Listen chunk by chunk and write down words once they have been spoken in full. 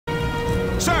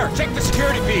Sir, check the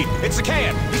security feed. It's the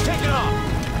can. He's taking off.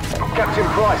 Captain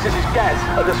Price, this is Gaz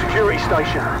at the security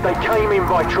station. They came in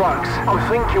by trucks. I'm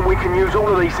thinking we can use all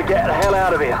of these to get the hell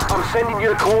out of here. I'm sending you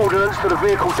the coordinates to the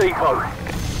vehicle depot.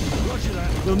 Roger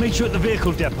that. We'll meet you at the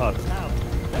vehicle depot.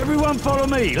 Everyone follow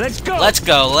me. Let's go. Let's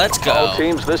go. Let's go. All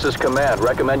teams, this is command.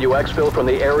 Recommend you exfil from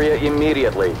the area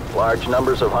immediately. Large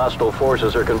numbers of hostile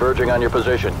forces are converging on your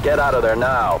position. Get out of there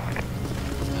now.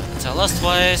 Tell us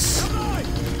twice.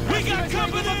 We got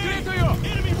company!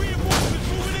 Enemy reinforcements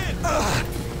moving in!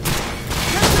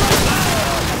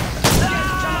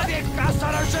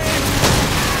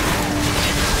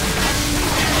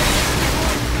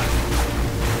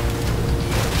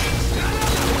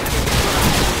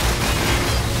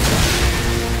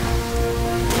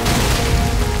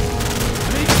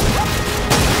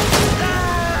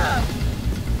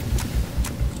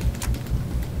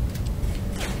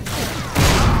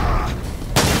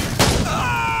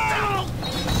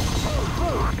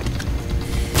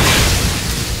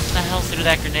 Threw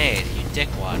that grenade, you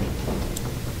dickwad.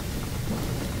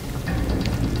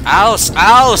 Ouse!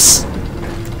 Ouse!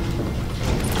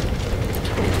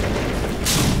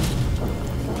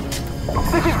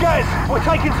 This is Gaz. We're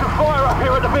taking some fire up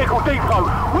here at the vehicle depot.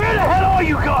 Where the hell are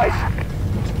you guys?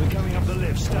 We're coming up the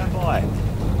lift. Stand by.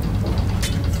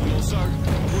 Hello, sir.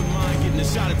 Wouldn't mind getting a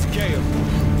shot at Takeo.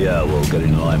 Yeah, we'll get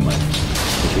in line, mate.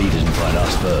 If he doesn't fight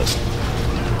us first.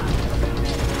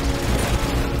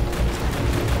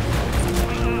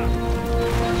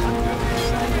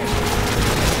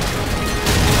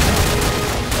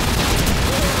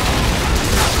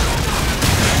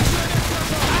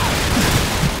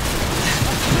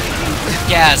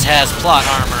 Gaz has plot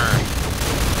armor.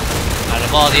 Out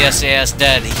of all the SAS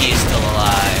dead, he's still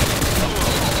alive.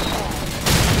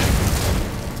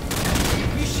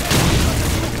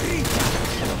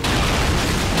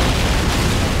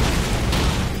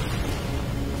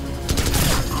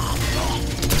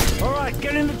 All right,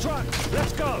 get in the truck.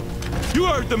 Let's go. You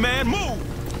heard the man. Move!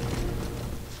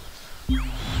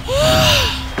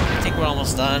 I think we're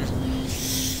almost done.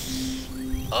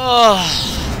 Oh,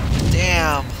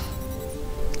 damn.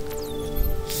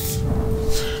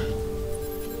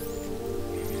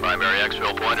 Primary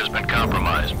exfil point has been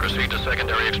compromised. Proceed to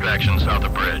secondary extraction south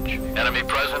of bridge. Enemy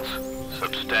presence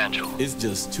substantial. It's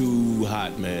just too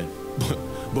hot, man.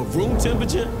 But room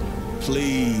temperature?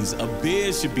 Please, a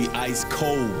beer should be ice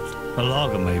cold. A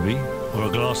lager, maybe, or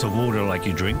a glass of water like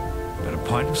you drink. But a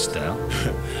pint of stout.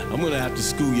 I'm gonna have to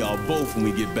school y'all both when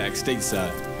we get back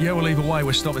stateside. Yeah, well, either way,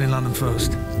 we're stopping in London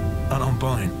first. And I'm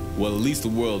buying. Well, at least the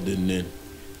world didn't end.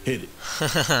 Hit it.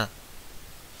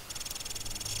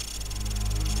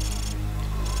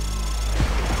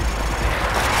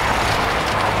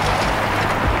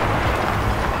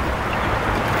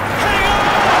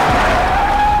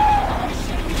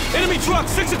 Truck,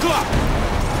 6 o'clock!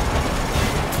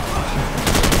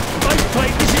 Base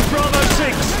plate, this is Bravo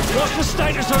 6. What's the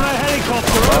status on our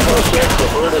helicopter? Bravo 6, the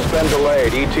bird has been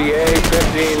delayed. ETA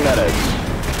 15 minutes.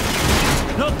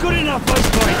 Not good enough, base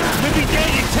plate. We'll be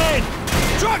dead in 10.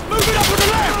 Truck, moving up on the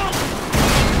left!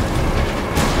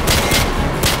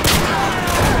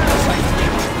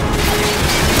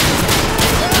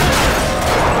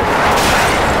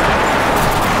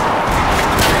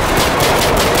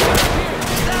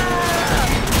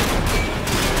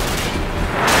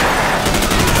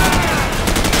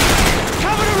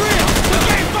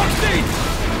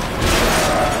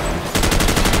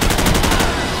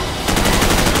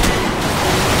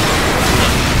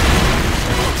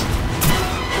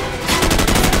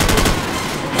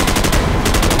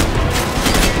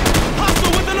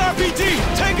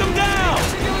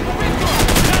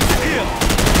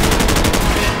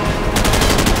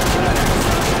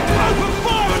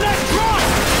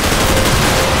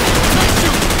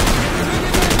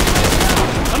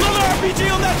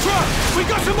 We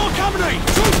got some more company!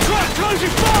 Troop truck closing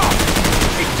fast!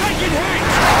 He's taking hits!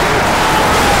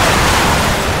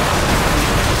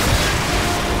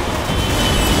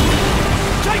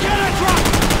 Take out that truck!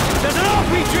 There's an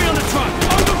RPG on the truck!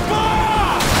 Over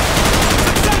fire!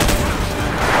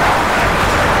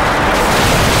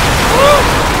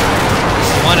 This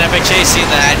is one epic chase scene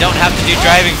that I don't have to do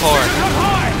driving for.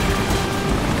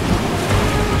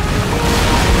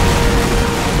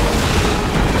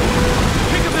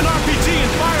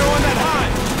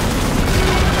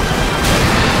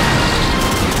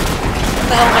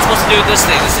 What the hell am I supposed to do with this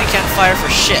thing? This thing can't fire for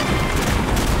shit.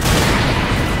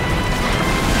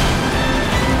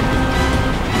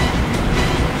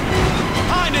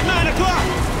 Hind at 9 o'clock!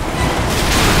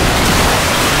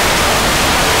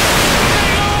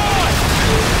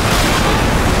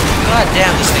 God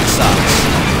damn, this thing sucks.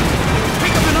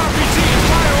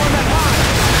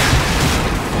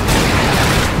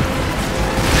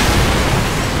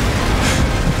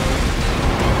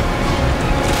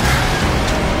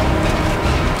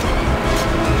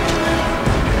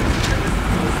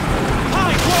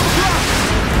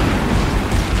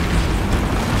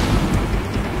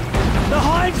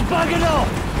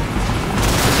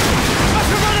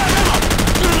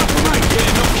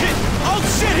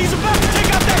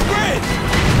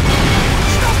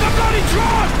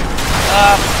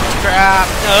 Crap!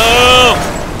 No!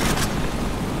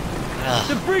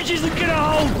 The bridge isn't gonna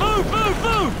hold! Move, move,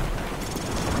 move!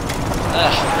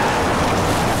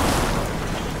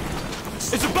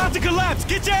 It's about to collapse!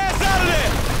 Get your ass out of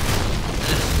there!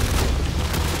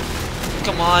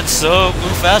 Come on, so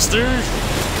move faster!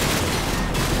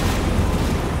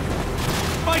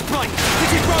 Fight plane!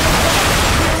 This is Bravo 5!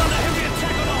 We're under heavy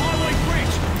attack on the highway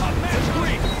bridge! Up Mass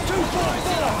Creek!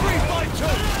 244!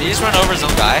 352! Did he just run over his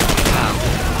own guy? Wow.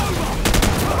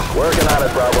 Working on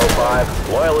it, Bravo 5.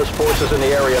 Loyalist forces in the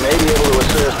area may be able to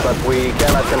assist, but we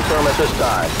cannot confirm at this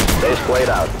time. Base played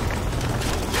out.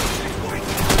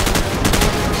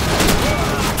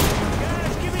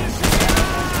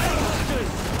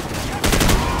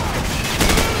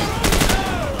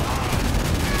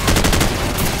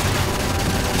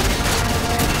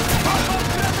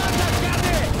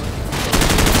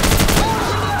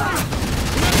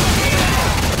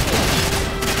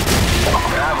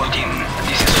 Bravo team,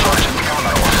 this is Sergeant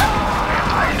Kamaros.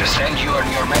 I understand you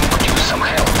and your men could use some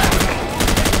help.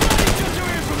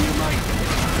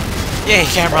 Yay,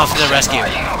 camera off to the rescue.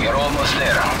 We are almost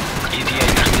there. ETA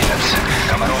in 3 minutes.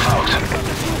 Kamarov out.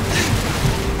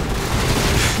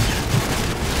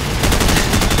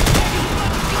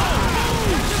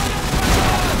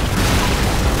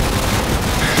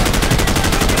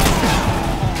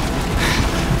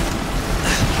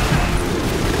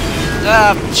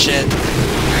 Ah, shit.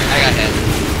 I got hit.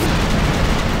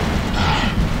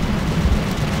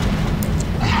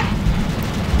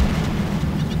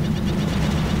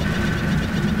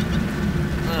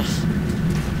 Ugh.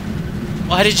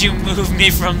 Why did you move me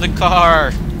from the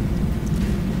car?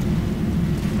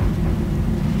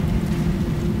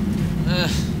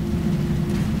 Ugh.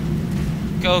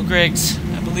 Go, Griggs.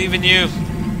 I believe in you.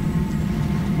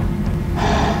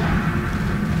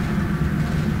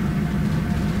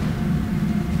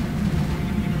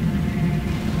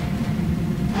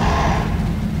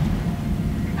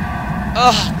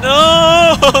 Oh,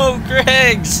 no!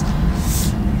 Griggs!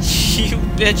 You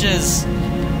bitches!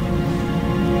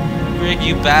 Grig,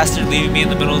 you bastard, leaving me in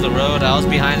the middle of the road. I was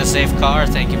behind a safe car,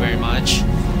 thank you very much.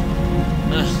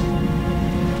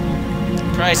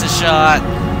 Price is shot.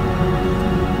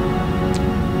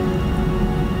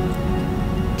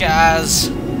 Gas.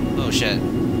 Oh shit.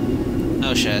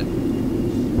 Oh shit.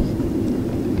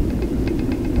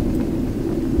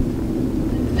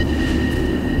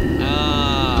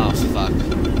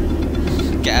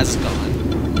 Gas is gone.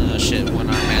 Oh shit, one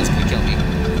armed man's gonna kill me.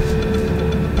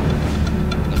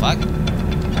 The fuck?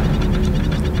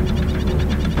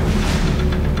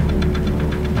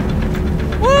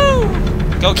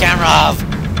 Woo! Go Kamarov!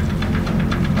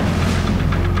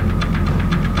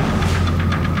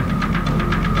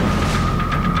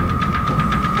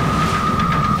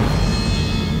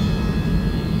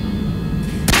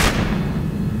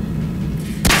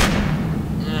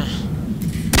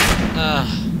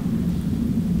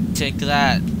 Take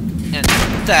that and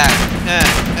that.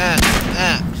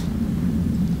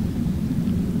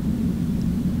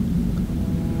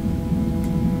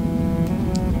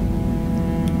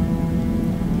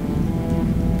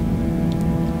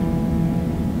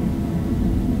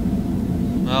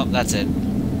 Well, that's it.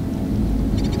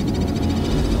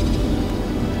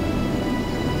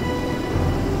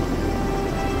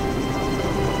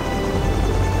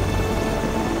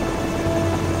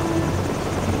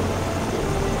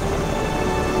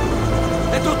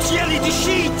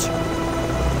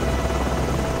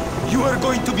 You are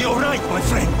going to be alright, my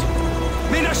friend.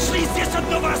 Мы нашли здесь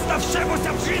одного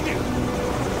оставшегося в живых.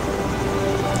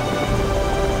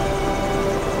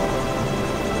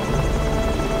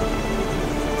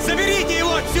 Заберите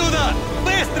его отсюда!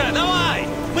 Быстро, давай!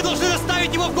 Мы должны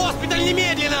доставить его в госпиталь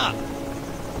немедленно!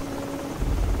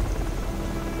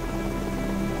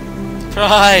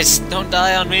 Price, don't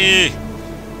die on me!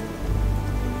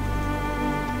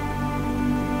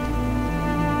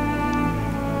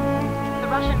 The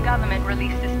Russian government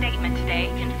released a statement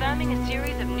today confirming a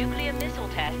series of nuclear missile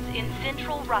tests in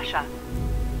central Russia.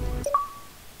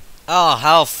 Oh,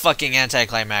 how fucking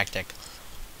anticlimactic.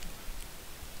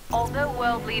 Although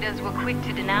world leaders were quick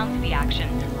to denounce the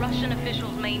action, Russian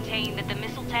officials maintain that the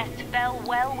missile tests fell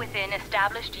well within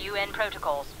established UN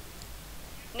protocols.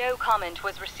 No comment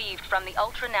was received from the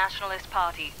ultra-nationalist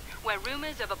party, where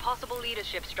rumors of a possible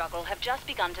leadership struggle have just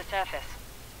begun to surface.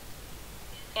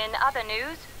 In other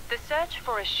news, the search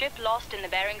for a ship lost in the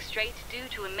Bering Strait due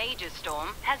to a major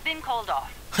storm has been called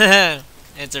off.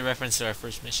 It's a reference to our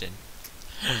first mission.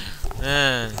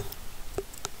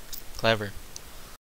 Clever.